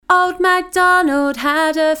Old MacDonald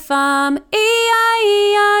had a farm,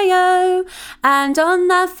 E-I-E-I-O, and on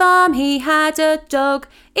that farm he had a dog,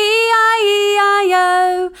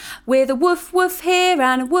 E-I-E-I-O, with a woof woof here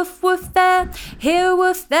and a woof woof there, here a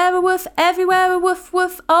woof, there a woof, everywhere a woof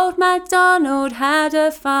woof. Old MacDonald had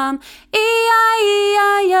a farm,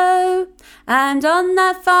 E-I-E-I-O, and on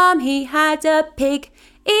that farm he had a pig,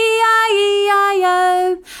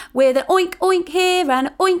 E-I-E-I-O, with an oink oink here and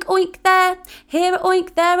an oink oink there, here a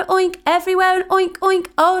oink, there a oink, everywhere an oink oink.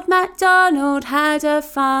 Old MacDonald had a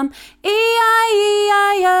farm,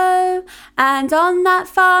 E-I-E-I-O, and on that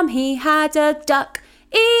farm he had a duck,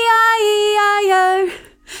 E-I-E-I-O,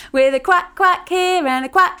 with a quack quack here and a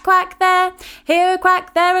quack quack there, here a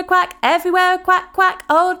quack, there a quack, everywhere a quack quack.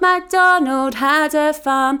 Old MacDonald had a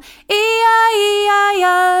farm,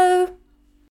 E-I-E-I-O.